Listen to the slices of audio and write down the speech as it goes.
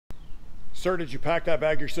Sir, did you pack that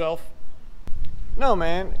bag yourself? No,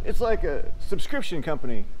 man. It's like a subscription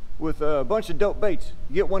company with a bunch of dope baits.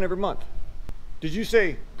 You get one every month. Did you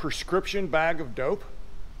say prescription bag of dope?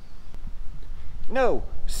 No,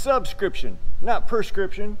 subscription, not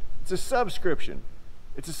prescription. It's a subscription.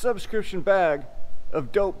 It's a subscription bag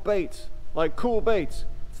of dope baits, like cool baits.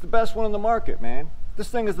 It's the best one on the market, man. This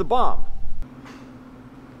thing is the bomb.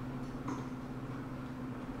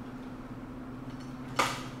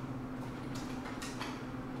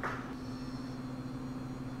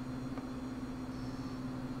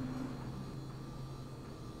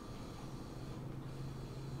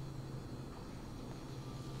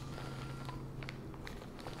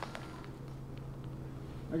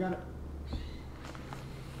 I got it.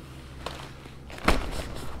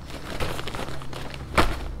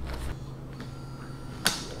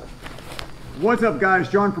 What's up, guys?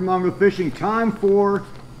 John from Mongo Fishing. Time for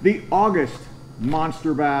the August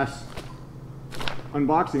monster bass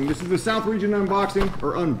unboxing. This is the South Region unboxing,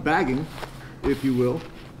 or unbagging, if you will.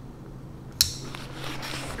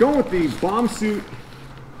 Going with the bomb suit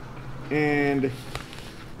and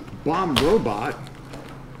bomb robot,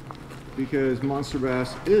 because monster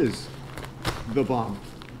bass is the bomb.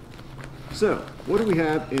 So, what do we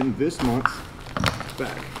have in this month's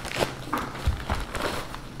bag?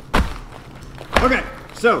 Okay,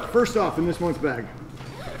 so first off in this month's bag,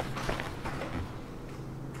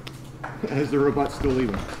 as the robot's still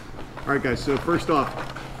leaving. All right, guys, so first off,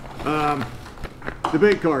 the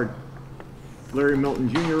bait card. Larry Milton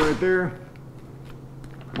Jr. right there.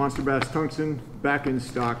 Monster Bass tungsten, back in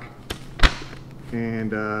stock.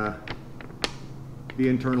 And the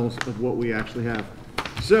internals of what we actually have.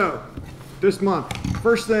 So, this month,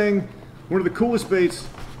 first thing, one of the coolest baits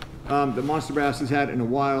that Monster Bass has had in a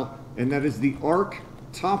while, and that is the Arc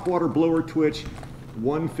Topwater Blower Twitch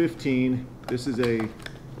 115. This is a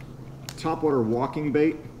topwater walking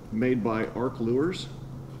bait made by Arc Lures.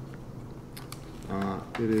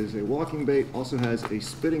 It is a walking bait, also has a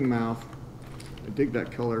spitting mouth. I dig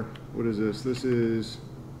that color. What is this? This is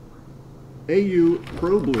AU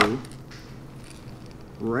Pro Blue.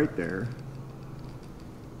 Right there.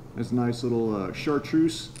 That's a nice little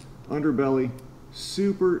chartreuse underbelly,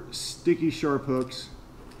 super sticky sharp hooks.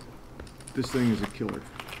 This thing is a killer.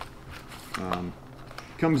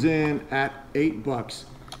 Comes in at $8.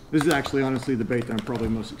 This is actually honestly the bait that I'm probably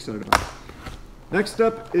most excited about. Next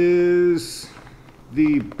up is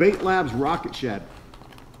the Bait Labs Rocket Shad.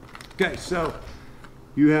 Okay, so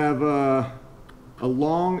you have a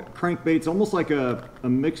long crankbait. It's almost like a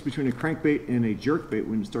mix between a crankbait and a jerkbait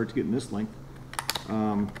when it starts getting this length.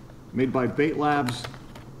 Made by Bait Labs.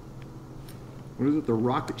 What is it? The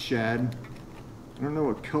Rocket Shad. I don't know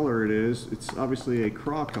what color it is. It's obviously a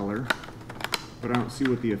craw color, but I don't see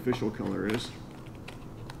what the official color is.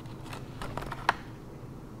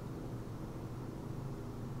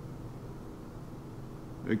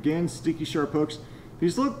 Again, sticky sharp hooks.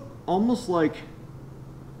 These look almost like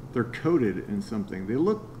they're coated in something. They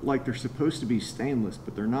look like they're supposed to be stainless,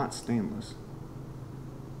 but they're not stainless.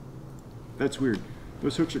 That's weird.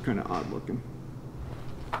 Those hooks are kind of odd looking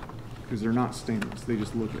because they're not stainless. They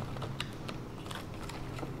just look it.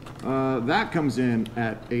 That comes in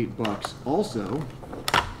at $8 also.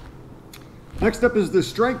 Next up is the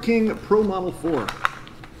Strike King Pro Model 4.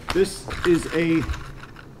 This is a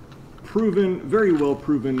proven, very well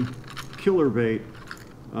proven killer bait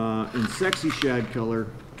in sexy shad color.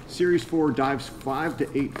 Series 4 dives 5 to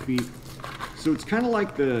 8 feet. So it's kind of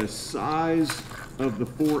like the size of the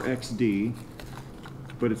 4XD,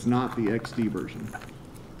 but it's not the XD version.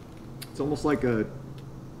 It's almost like a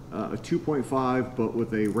 2.5, but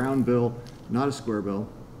with a round bill, not a square bill.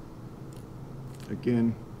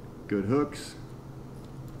 Again, good hooks.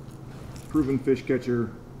 Proven fish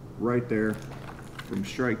catcher right there from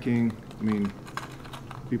Strike King. I mean,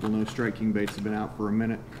 people know Strike King baits have been out for a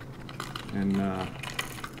minute, and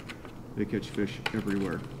they catch fish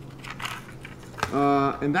everywhere.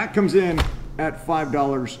 And that comes in at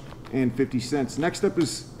 $5.50. Next up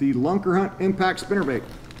is the Lunker Hunt Impact Spinnerbait.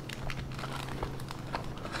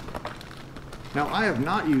 Now, I have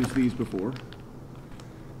not used these before.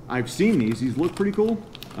 I've seen these. These look pretty cool.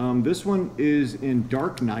 This one is in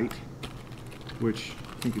Dark Night, which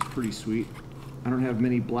I think is pretty sweet. I don't have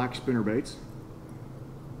many black spinnerbaits.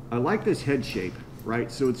 I like this head shape, right?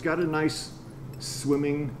 So it's got a nice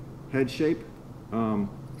swimming head shape, kind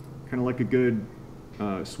of like a good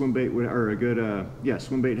swim bait, or a good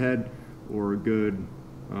swim bait head, or a good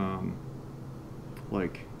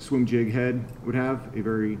like swim jig head would have. A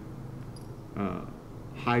very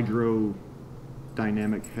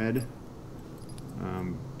hydrodynamic head.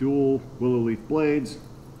 Dual willow leaf blades,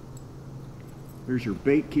 There's your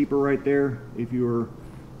bait keeper right there if you're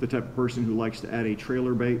the type of person who likes to add a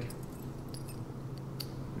trailer bait.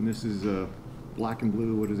 And this is black and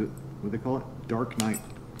blue, what is it? What do they call it? Dark Night.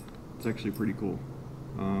 It's actually pretty cool.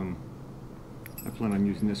 I plan on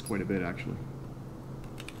using this quite a bit actually.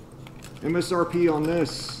 MSRP on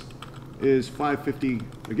this is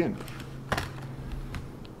 $5.50 again.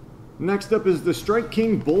 Next up is the Strike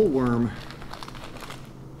King Bullworm.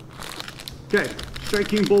 Okay, Strike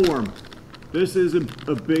King Bullworm. This is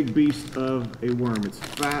a big beast of a worm. It's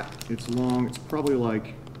fat, it's long, it's probably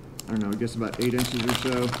like, I don't know, I guess about 8 inches or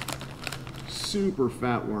so. Super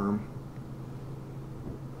fat worm.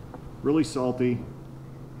 Really salty.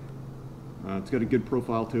 It's got a good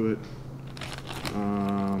profile to it.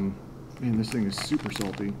 Man, this thing is super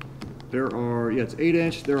salty. There are, yeah, it's 8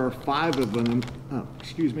 inch. There are 5 of them,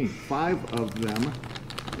 5 of them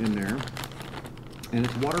in there. And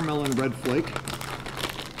it's watermelon red flake.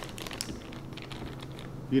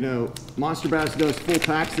 You know, Monsterbass does full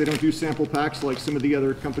packs. They don't do sample packs like some of the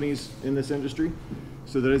other companies in this industry.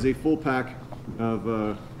 So that is a full pack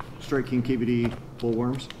of Strike King KVD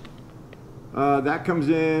bullworms. That comes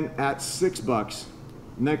in at $6.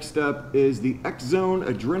 Next up is the X-Zone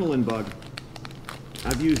Adrenaline Bug.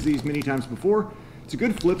 I've used these many times before. It's a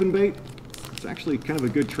good flipping bait. It's actually kind of a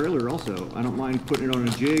good trailer also. I don't mind putting it on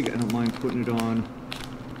a jig. I don't mind putting it on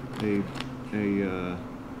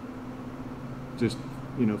just,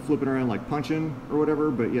 you know, flipping around like punching or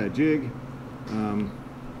whatever. But yeah, jig.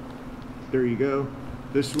 There you go.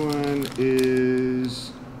 This one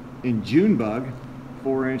is in June bug,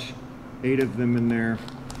 4 inch, 8 of them in there.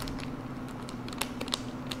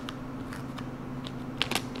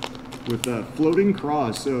 With floating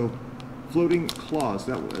claws, so floating claws.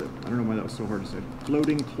 That I don't know why that was so hard to say.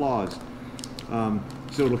 Floating claws.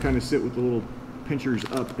 So it'll kind of sit with the little pinchers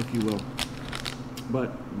up, if you will.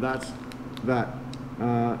 But that's that.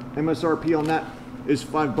 MSRP on that is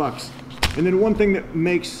 $5. And then one thing that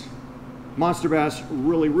makes Monsterbass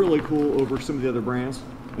really, really cool over some of the other brands,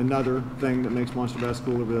 another thing that makes Monsterbass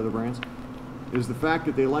cool over the other brands, is the fact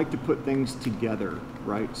that they like to put things together,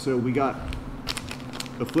 right? So we got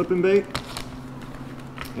a flipping bait,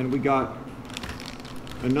 and we got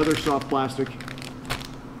another soft plastic,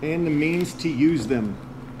 and the means to use them.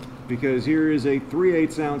 Because here is a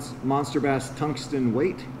 3/8 ounce Monsterbass tungsten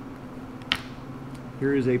weight.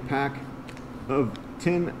 Here is a pack of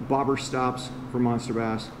 10 bobber stops for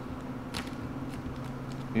Monsterbass,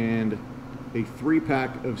 and a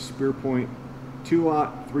 3-pack of Spearpoint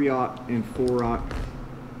 2/0, 3/0, and 4/0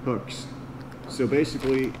 hooks. So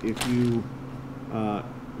basically, if you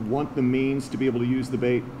want the means to be able to use the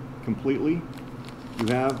bait completely, you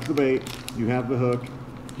have the bait, you have the hook,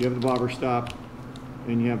 you have the bobber stop,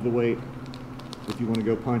 and you have the weight if you want to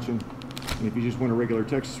go punching. And if you just want a regular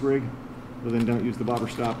Texas rig, well, then don't use the bobber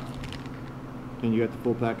stop, and you got the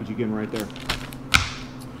full package again right there.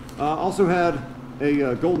 Also had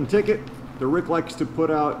a golden ticket. The Rick likes to put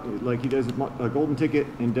out, like he does a golden ticket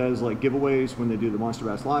and does like giveaways when they do the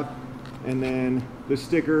Monsterbass Live. And then the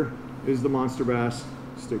sticker is the Monsterbass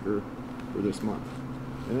sticker for this month.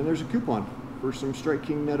 And then there's a coupon for some Strike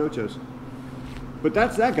King Net Ochos. But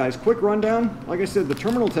that's that, guys. Quick rundown. Like I said, the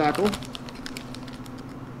terminal tackle.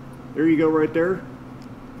 There you go right there.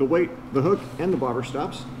 The weight, the hook, and the bobber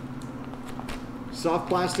stops. Soft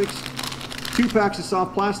plastics. 2 packs of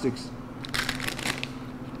soft plastics.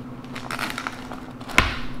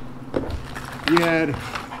 You had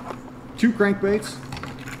 2 crankbaits,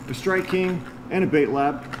 a Strike King, and a Bait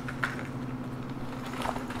Lab.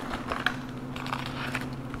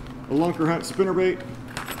 A Lunker Hunt spinnerbait,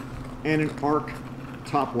 and an Arc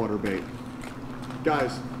topwater bait.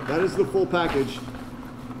 Guys, that is the full package,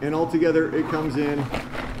 and altogether it comes in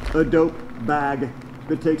a dope bag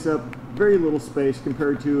that takes up very little space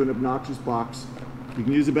compared to an obnoxious box. You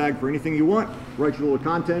can use the bag for anything you want. Write your little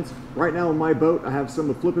contents. Right now in my boat, I have some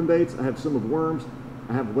of flipping baits, I have some of worms,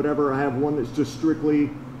 I have whatever. I have one that's just strictly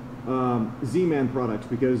Z-Man products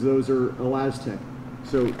because those are Elastec.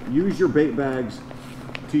 So use your bait bags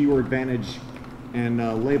to your advantage and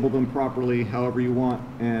label them properly however you want,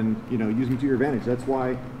 and you know, use them to your advantage. That's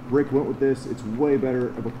why Rick went with this. It's way better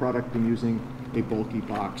of a product than using a bulky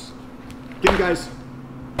box. Again, guys,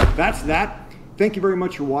 that's that. Thank you very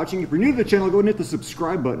much for watching. If you're new to the channel, go ahead and hit the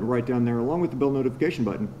subscribe button right down there along with the bell notification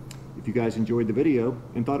button. If you guys enjoyed the video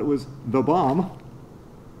and thought it was the bomb,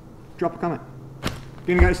 drop a comment.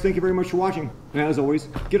 Again, guys, thank you very much for watching. And as always,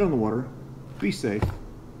 get on the water, be safe,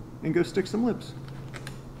 and go stick some lips.